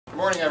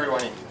morning,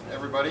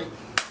 everybody.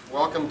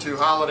 Welcome to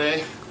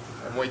Holiday.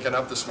 I'm waking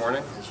up this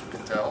morning, as you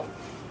can tell,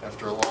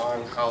 after a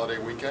long holiday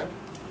weekend.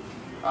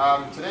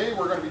 Today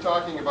we're going to be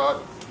talking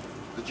about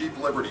the Jeep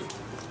Liberty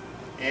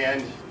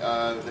and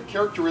the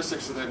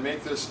characteristics that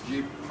make this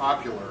Jeep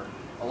popular.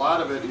 A lot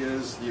of it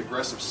is the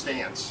aggressive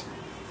stance.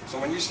 So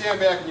when you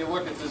stand back and you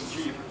look at this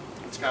Jeep,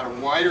 it's got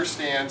a wider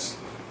stance.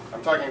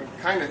 I'm talking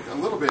kind of a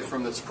little bit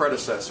from its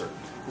predecessor.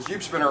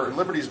 This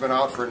Liberty's been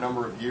out for a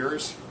number of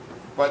years,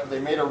 but they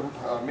made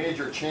a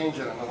major change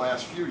in it in the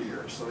last few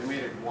years. So they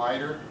made it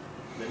wider,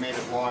 they made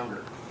it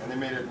longer, and they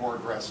made it more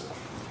aggressive.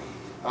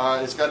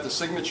 It's got the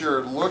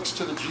signature looks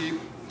to the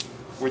Jeep,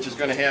 which is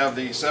going to have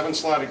the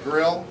 7-slotted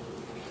grille.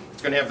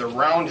 It's going to have the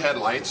round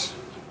headlights,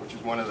 which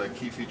is one of the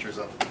key features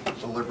of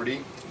the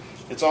Liberty.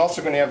 It's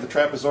also going to have the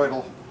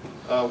trapezoidal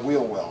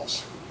wheel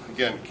wells.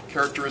 Again,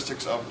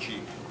 characteristics of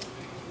Jeep.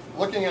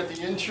 Looking at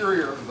the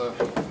interior of the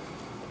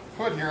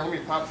hood here, let me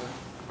pop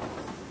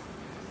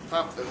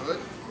the hood.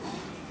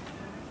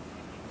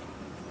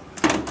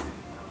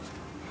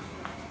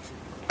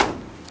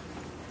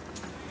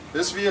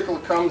 This vehicle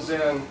comes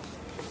in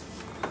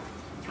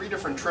 3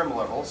 different trim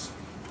levels.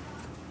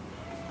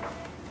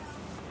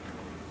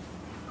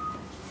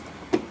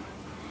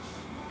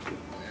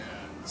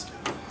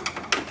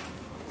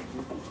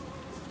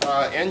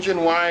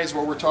 Engine-wise,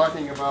 what we're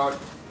talking about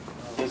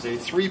is a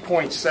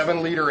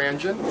 3.7 liter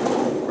engine,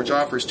 which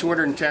offers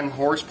 210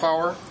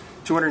 horsepower,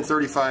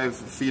 235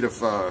 feet of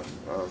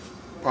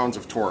pounds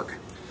of torque.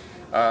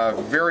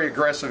 Very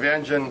aggressive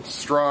engine,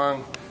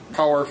 strong,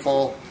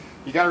 powerful.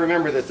 You got to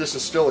remember that this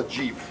is still a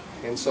Jeep,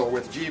 and so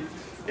with Jeep,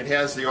 it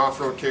has the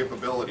off-road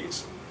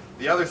capabilities.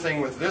 The other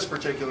thing with this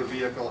particular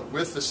vehicle,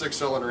 with the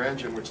 6-cylinder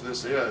engine, which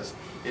this is,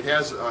 it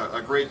has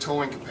a great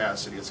towing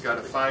capacity. It's got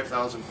a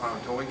 5,000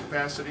 pound towing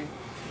capacity.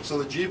 So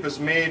the Jeep is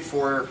made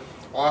for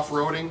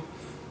off-roading.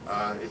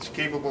 It's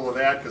capable of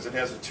that because it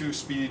has a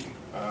 2-speed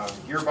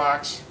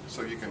gearbox,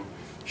 so you can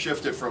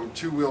shift it from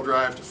 2-wheel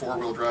drive to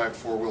 4-wheel drive,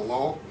 4-wheel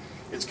low.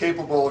 It's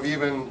capable of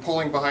even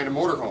pulling behind a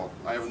motorhome.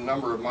 I have a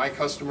number of my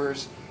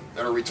customers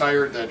that are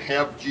retired that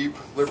have Jeep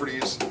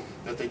Liberties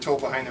that they tow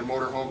behind their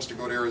motorhomes to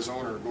go to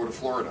Arizona or go to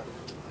Florida.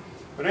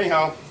 But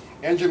anyhow,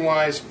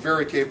 engine-wise,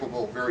 very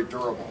capable, very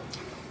durable.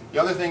 The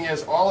other thing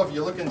is,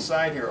 you look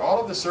inside here, all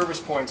of the service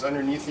points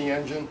underneath the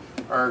engine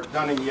are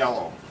done in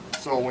yellow.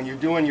 So when you're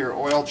doing your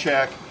oil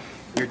check,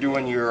 you're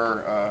doing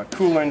your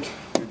coolant,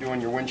 you're doing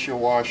your windshield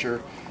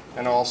washer,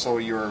 and also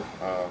your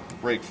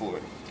brake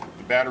fluid.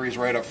 The battery's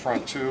right up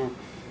front too,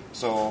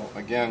 so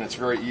again, it's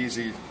very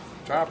easy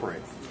to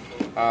operate.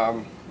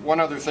 One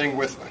other thing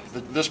with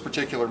this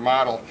particular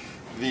model,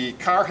 the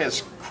car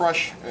has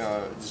crush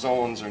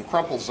zones and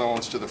crumple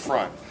zones to the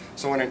front.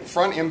 So in a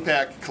front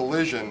impact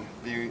collision,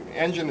 the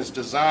engine is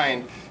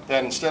designed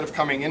that instead of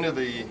coming into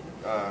the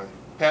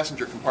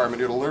passenger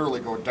compartment, it'll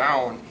literally go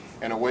down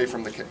and away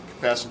from the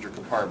passenger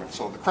compartment.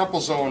 So the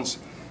crumple zones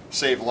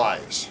save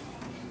lives.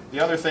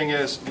 The other thing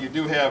is you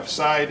do have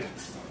side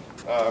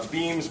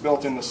beams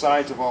built in the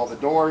sides of all the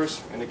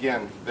doors, and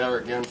again, they're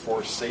again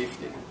for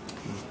safety.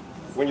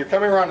 When you're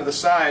coming around to the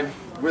side,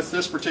 with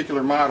this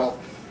particular model,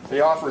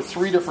 they offer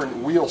 3 different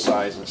wheel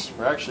sizes.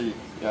 Or actually,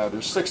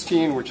 there's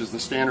 16, which is the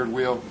standard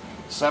wheel,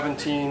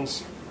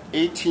 17s,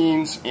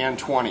 18s, and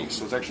 20s.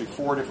 So it's actually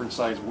 4 different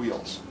size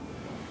wheels.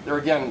 There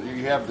again,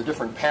 you have the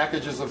different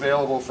packages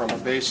available, from a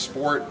base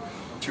sport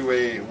to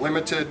a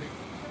limited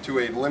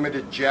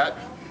jet.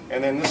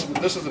 And then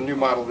this is a new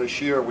model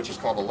this year, which is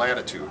called a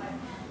Latitude.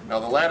 Now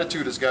the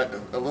Latitude has got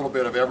a little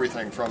bit of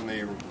everything from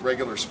the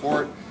regular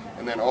sport,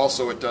 and then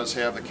also it does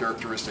have the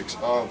characteristics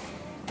of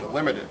the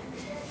Limited.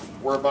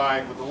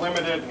 Whereby with the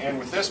Limited and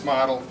with this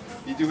model,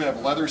 you do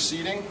have leather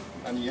seating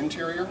on the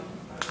interior.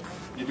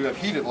 You do have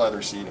heated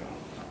leather seating.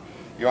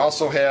 You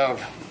also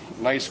have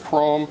nice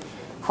chrome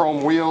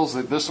wheels.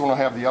 This one will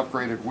have the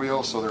upgraded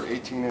wheels, so they're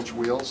 18-inch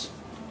wheels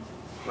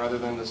rather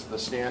than the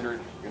standard,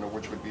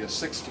 which would be a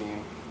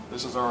 16.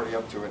 This is already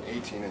up to an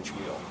 18-inch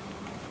wheel.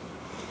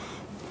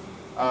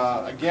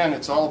 Again,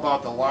 it's all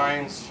about the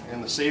lines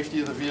and the safety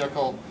of the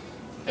vehicle.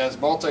 It has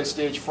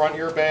multi-stage front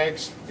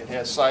airbags. It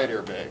has side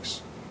airbags.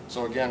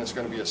 So again, it's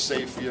going to be a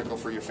safe vehicle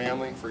for your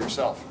family, for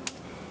yourself.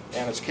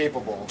 And it's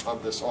capable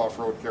of this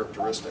off-road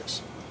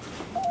characteristics.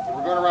 When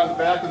we're going around the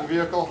back of the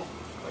vehicle,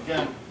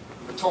 again,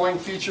 the towing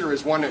feature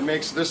is one that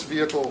makes this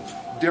vehicle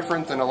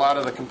different than a lot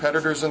of the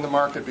competitors in the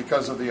market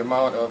because of the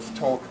amount of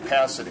tow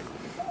capacity.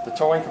 The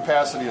towing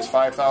capacity is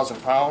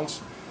 5,000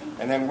 pounds,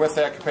 and then with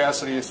that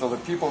capacity, so the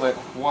people that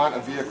want a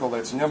vehicle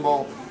that's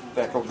nimble,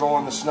 that will go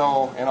in the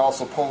snow and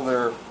also pull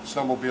their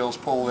snowmobiles,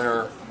 pull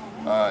their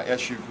not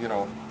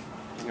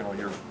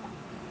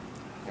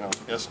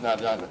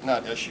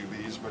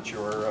SUVs, but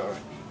your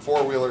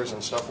 4-wheelers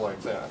and stuff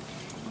like that.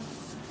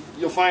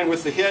 You'll find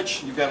with the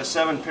hitch, you've got a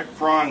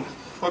 7-prong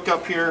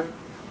hookup here,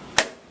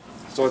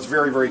 so it's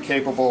very, very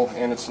capable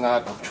and it's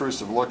not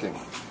obtrusive looking.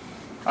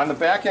 On the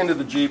back end of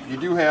the Jeep, you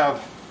do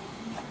have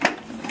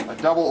a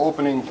double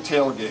opening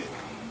tailgate.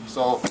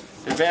 So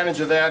the advantage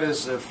of that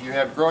is if you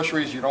have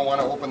groceries, you don't want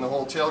to open the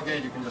whole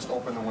tailgate, you can just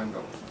open the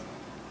window.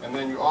 And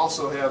then you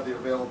also have the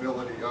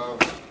availability of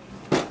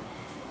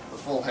the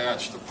full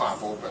hatch to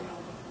pop open.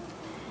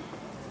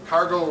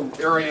 Cargo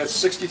area is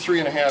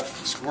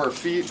 63.5 square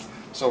feet,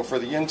 so for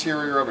the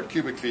interior of it,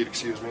 cubic feet,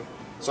 excuse me,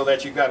 so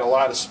that you've got a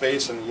lot of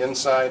space in the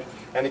inside.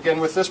 And again,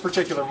 with this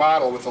particular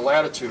model, with the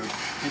Latitude,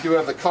 you do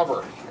have the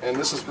cover, and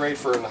this is great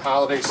for in the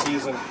holiday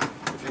season.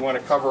 If you want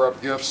to cover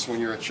up gifts when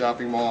you're at a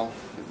shopping mall,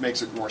 it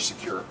makes it more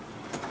secure.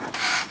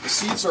 The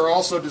seats are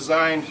also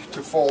designed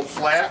to fold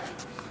flat,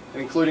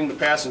 including the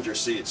passenger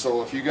seat.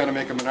 So if you're going to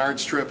make a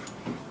Menards trip,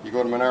 you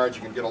go to Menards,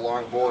 you can get a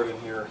long board in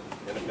here,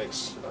 and it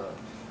makes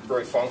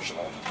very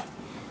functional.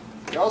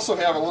 You also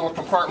have a little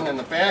compartment in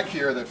the back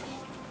here that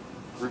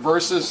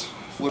reverses,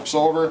 flips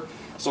over.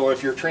 So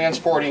if you're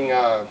transporting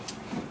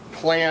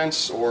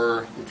plants,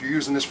 or if you're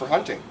using this for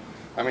hunting,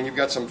 I mean, you've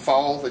got some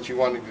fowl that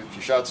you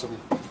shot some,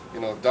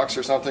 ducks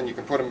or something, you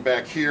can put them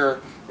back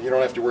here, and you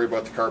don't have to worry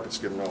about the carpets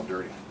getting all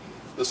dirty.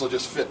 This will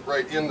just fit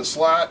right in the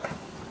slot,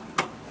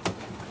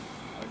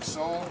 like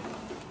so,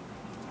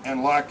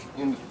 and lock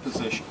into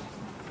position,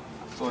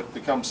 so it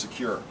becomes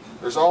secure.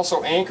 There's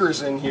also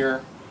anchors in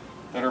here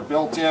that are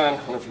built in, I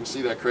don't know if you can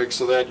see that, Craig,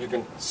 so that you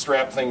can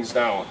strap things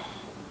down.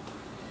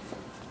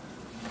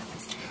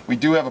 We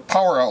do have a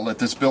power outlet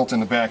that's built in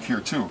the back here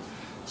too.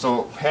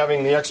 So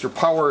having the extra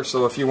power,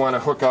 so if you want to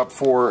hook up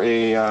for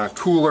a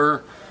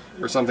cooler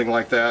or something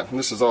like that, and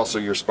this is also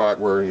your spot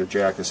where your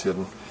jack is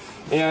hidden.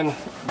 And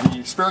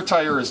the spare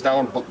tire is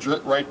down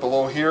right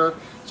below here,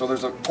 so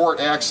there's a port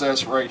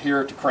access right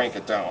here to crank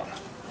it down.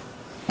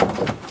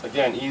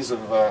 Again, ease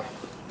of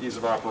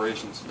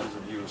operations, ease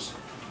of use.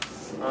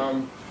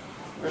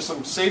 There's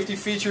some safety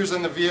features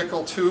in the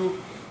vehicle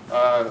too.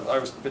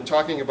 I've been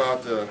talking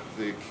about the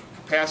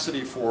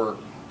capacity for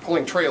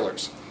pulling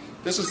trailers.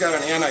 This has got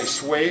an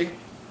anti-sway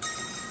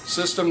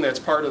system that's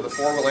part of the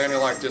four-wheel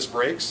anti-lock disc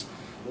brakes.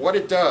 What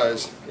it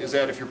does is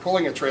that if you're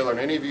pulling a trailer, and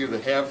any of you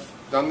that have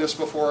done this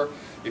before,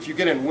 if you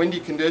get in windy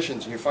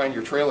conditions and you find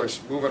your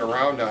trailers moving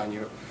around on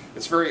you,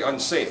 it's very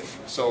unsafe.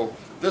 So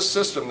this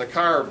system, the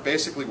car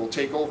basically will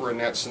take over in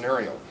that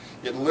scenario.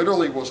 It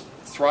literally will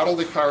throttle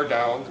the car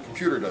down, the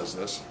computer does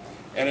this,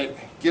 and it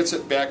gets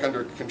it back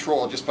under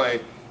control just by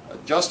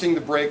adjusting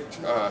the brake,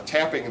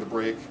 tapping the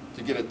brake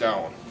to get it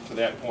down to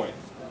that point.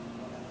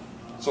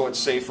 So it's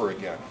safer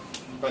again.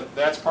 But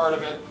that's part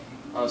of it.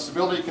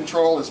 Stability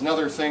control is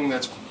another thing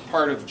that's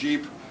part of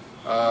Jeep,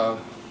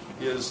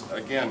 is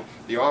again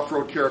the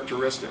off-road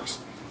characteristics.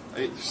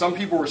 Some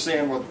people were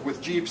saying, well,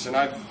 with Jeeps, and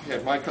I've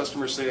had my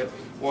customers say it,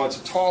 well,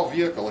 it's a tall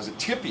vehicle, is it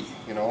tippy?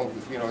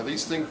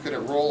 These things could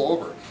roll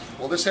over.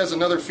 Well, this has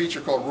another feature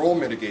called roll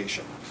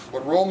mitigation.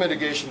 What roll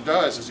mitigation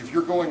does is if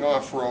you're going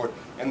off-road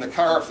and the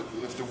car,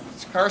 if the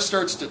car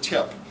starts to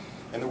tip,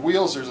 and the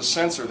wheels, there's a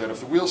sensor that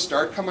if the wheels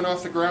start coming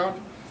off the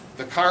ground,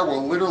 the car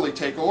will literally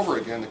take over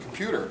again, the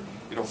computer.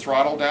 It'll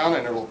throttle down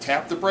and it'll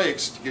tap the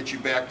brakes to get you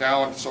back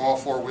down so all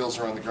four wheels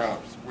are on the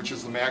ground, which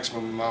is the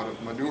maximum amount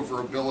of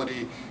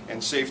maneuverability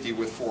and safety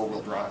with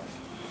four-wheel drive.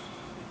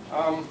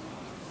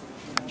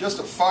 Just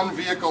a fun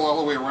vehicle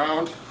all the way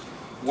around,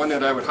 one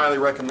that I would highly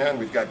recommend.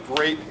 We've got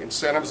great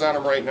incentives on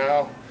them right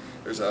now.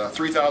 There's a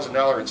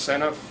 $3,000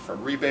 incentive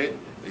from rebate,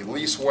 they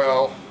lease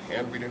well,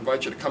 and we'd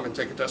invite you to come and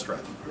take a test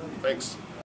drive. Thanks.